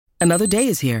Another day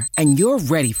is here, and you're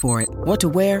ready for it. What to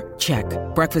wear? Check.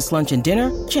 Breakfast, lunch, and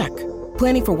dinner? Check.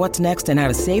 Planning for what's next and how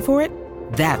to save for it?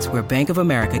 That's where Bank of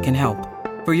America can help.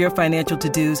 For your financial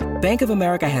to-dos, Bank of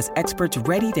America has experts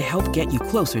ready to help get you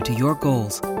closer to your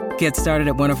goals. Get started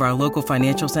at one of our local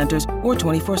financial centers or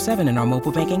 24/7 in our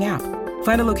mobile banking app.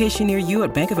 Find a location near you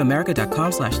at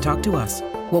bankofamerica.com/talktous.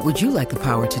 What would you like the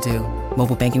power to do?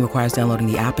 Mobile banking requires downloading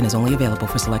the app and is only available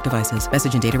for select devices.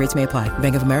 Message and data rates may apply.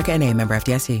 Bank of America N.A., member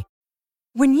FDIC.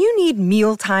 When you need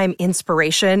mealtime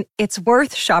inspiration, it's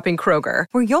worth shopping Kroger,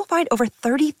 where you'll find over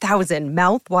 30,000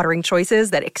 mouth-watering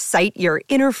choices that excite your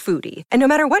inner foodie. And no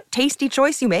matter what tasty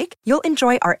choice you make, you'll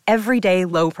enjoy our everyday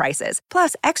low prices,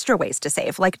 plus extra ways to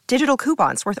save, like digital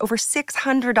coupons worth over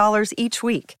 $600 each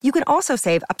week. You can also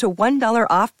save up to $1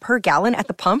 off per gallon at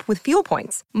the pump with fuel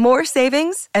points. More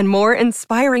savings and more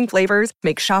inspiring flavors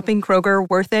make shopping Kroger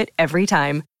worth it every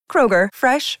time. Kroger,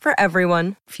 fresh for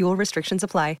everyone. Fuel restrictions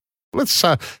apply. Let's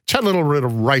chat a little bit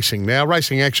of racing now.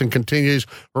 Racing action continues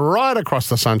right across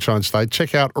the Sunshine State.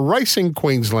 Check out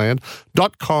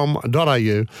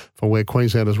racingqueensland.com.au for where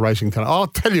Queensland is racing today. I'll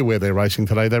tell you where they're racing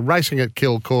today. They're racing at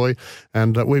Kilcoy,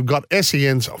 and we've got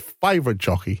SEN's favourite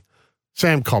jockey,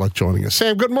 Sam Collett, joining us.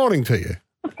 Sam, good morning to you.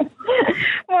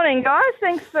 Morning, guys.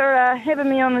 Thanks for having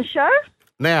me on the show.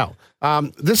 Now,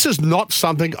 this is not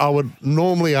something I would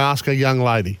normally ask a young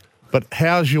lady, but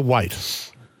how's your weight?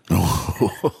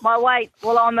 My weight,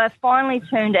 well, I'm a finely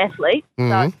tuned athlete,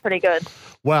 so it's pretty good.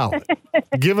 Well,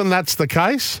 given that's the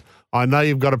case, I know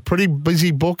you've got a pretty busy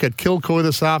book at Kilcoy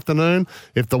this afternoon.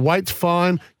 If the weight's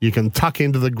fine, you can tuck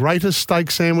into the greatest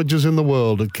steak sandwiches in the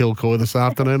world at Kilcoy this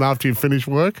afternoon after you finish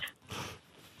work.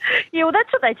 Yeah, well,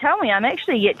 that's what they tell me. I'm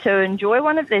actually yet to enjoy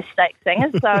one of their steak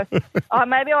singers, so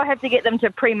maybe I'll have to get them to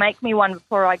pre-make me one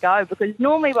before I go, because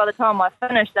normally by the time I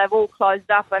finish, they've all closed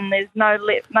up and there's none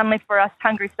left for us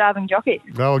hungry, starving jockeys.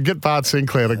 No, get Bart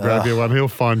Sinclair to grab you one. He'll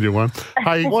find you one.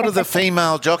 Hey, what are the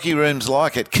female jockey rooms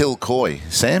like at Kilcoy,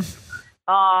 Sam?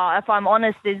 If I'm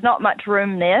honest, there's not much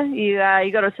room there. You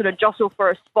got to sort of jostle for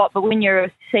a spot, but when you're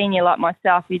a senior like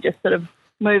myself, you just sort of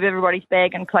move everybody's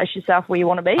bag and place yourself where you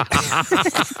want to be.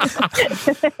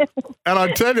 And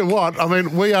I tell you what, I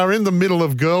mean, we are in the middle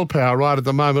of girl power right at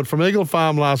the moment. From Eagle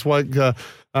Farm last week,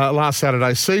 last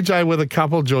Saturday, CJ with a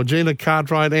couple, Georgina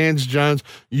Cartwright, Ange Jones,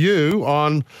 you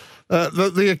on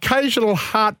the occasional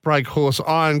heartbreak horse,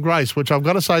 Iron Grace, which I've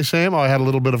got to say, Sam, I had a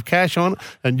little bit of cash on,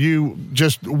 and you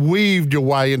just weaved your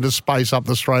way into space up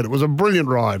the straight. It was a brilliant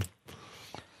ride.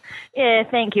 Yeah,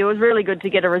 thank you. It was really good to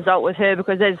get a result with her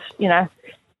because, as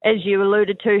you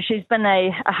alluded to, she's been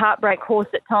a heartbreak horse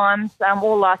at times.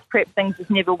 All last prep things just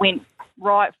never went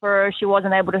right for her. She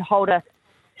wasn't able to hold a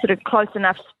sort of close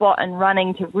enough spot in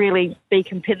running to really be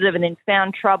competitive, and then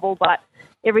found trouble. But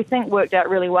everything worked out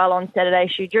really well on Saturday.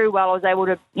 She drew well. I was able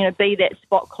to, be that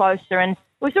spot closer. And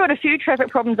we saw a few traffic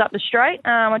problems up the straight.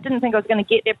 I didn't think I was going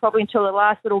to get there probably until the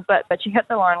last little bit, but she hit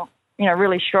the line,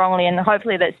 really strongly. And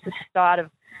hopefully that's the start of,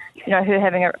 her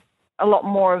having a lot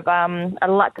more of a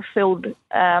luck-filled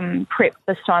prep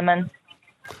this time in.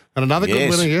 And another good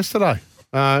winner yesterday.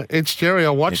 It's Jerry.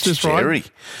 I watched this Jerry.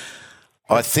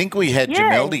 I think we had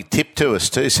Jameldi tipped to us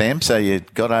too, Sam, so you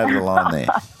got over the line there.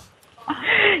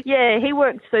 Yeah, he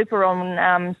worked super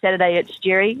on Saturday. It's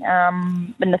Jerry.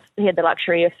 And he had the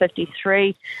luxury of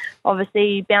 53. Obviously,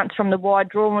 he bounced from the wide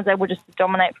draw and was able just to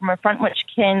dominate from in front, which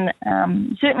can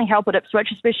certainly help at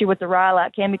Ipswich, especially with the rail out.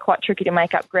 It can be quite tricky to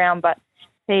make up ground, but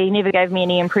he never gave me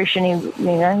any impression he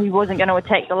wasn't going to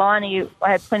attack the line. I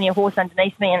had plenty of horse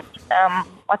underneath me, and I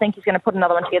think he's going to put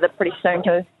another one together pretty soon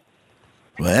too.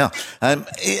 Wow.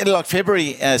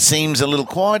 February seems a little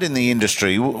quiet in the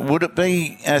industry. Would it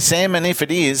be, Sam? And if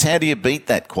it is, how do you beat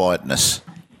that quietness?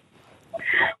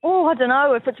 Oh, I don't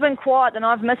know. If it's been quiet, then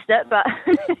I've missed it. But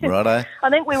righto. I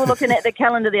think we were looking at the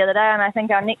calendar the other day, and I think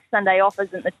our next Sunday off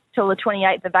isn't until the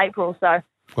 28th of April. So,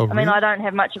 I don't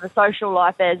have much of a social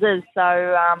life as is. So,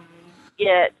 I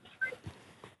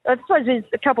suppose there's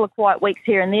a couple of quiet weeks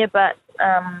here and there, but,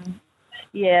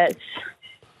 it's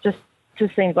just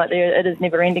seems like it is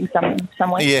never ending some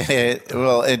way. Yeah,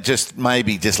 well, it just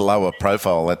maybe just lower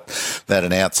profile that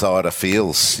an outsider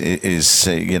feels is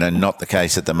not the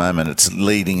case at the moment. It's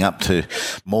leading up to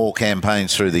more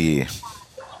campaigns through the year.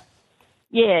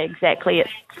 Yeah, exactly.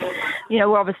 It's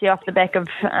we're obviously off the back of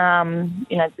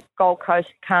the Gold Coast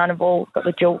Carnival, got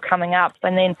the Jewel coming up,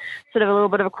 and then sort of a little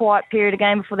bit of a quiet period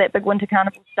again before that big winter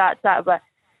carnival starts up. But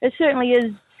it certainly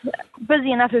is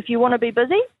busy enough if you want to be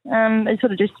busy. It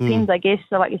sort of just depends, I guess.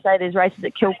 So like you say, there's races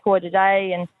at Kilcoy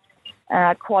today, and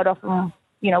quite often,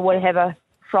 we'll have a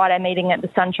Friday meeting at the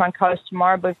Sunshine Coast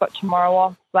tomorrow, but we've got tomorrow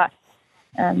off. But,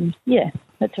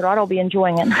 that's all right. I'll be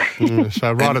enjoying it.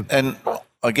 So right And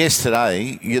I guess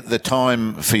today the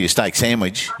time for your steak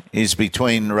sandwich is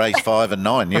between race 5 and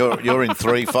 9. You're in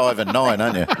 3, 5, and 9,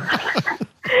 aren't you?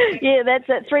 Yeah, that's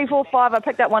it. 3, 4, 5. I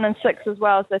picked up 1 and 6 as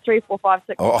well. So 3, 4, 5,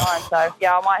 6, and 9. So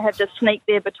yeah, I might have to sneak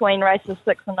there between races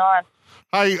 6 and 9.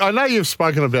 Hey, I know you've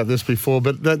spoken about this before,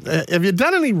 but have you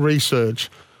done any research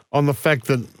on the fact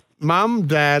that Mum,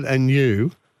 Dad, and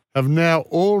you have now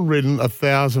all ridden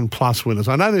 1,000+ winners?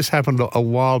 I know this happened a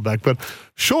while back, but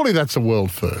surely that's a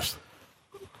world first.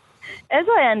 As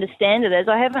I understand it, as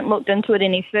I haven't looked into it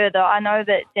any further, I know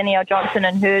that Danielle Johnson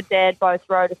and her dad both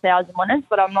rode 1,000 winners,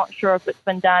 but I'm not sure if it's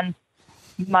been done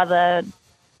mother,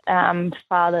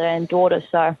 father, and daughter.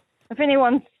 So if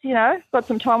anyone's, got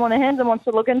some time on their hands and wants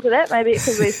to look into that, maybe it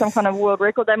could be some kind of world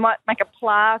record. They might make a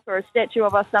plaque or a statue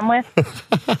of us somewhere.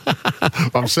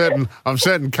 I'm certain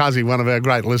Cuzzy, one of our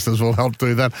great listeners, will help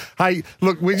do that. Hey,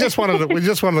 look, we just wanted to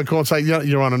call and say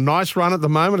you're on a nice run at the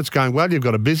moment. It's going well. You've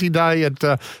got a busy day at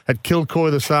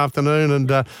Kilcoy this afternoon,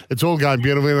 and it's all going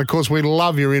beautifully. And of course, we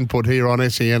love your input here on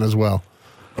SEN as well.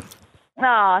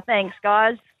 Oh, thanks,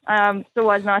 guys. It's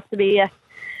always nice to be,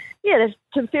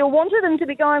 to feel wanted and to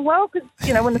be going well, because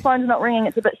when the phone's not ringing,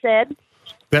 it's a bit sad.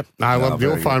 Yep. No, well,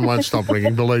 your phone won't stop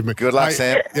ringing, believe me. Good luck,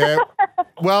 Sam. Yeah.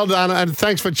 Well done, and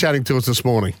thanks for chatting to us this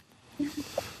morning.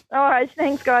 All right.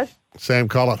 Thanks, guys. Sam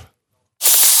Collett.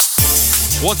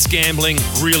 What's gambling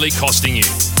really costing you?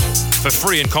 For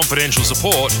free and confidential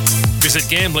support, visit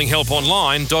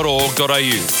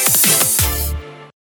gamblinghelponline.org.au.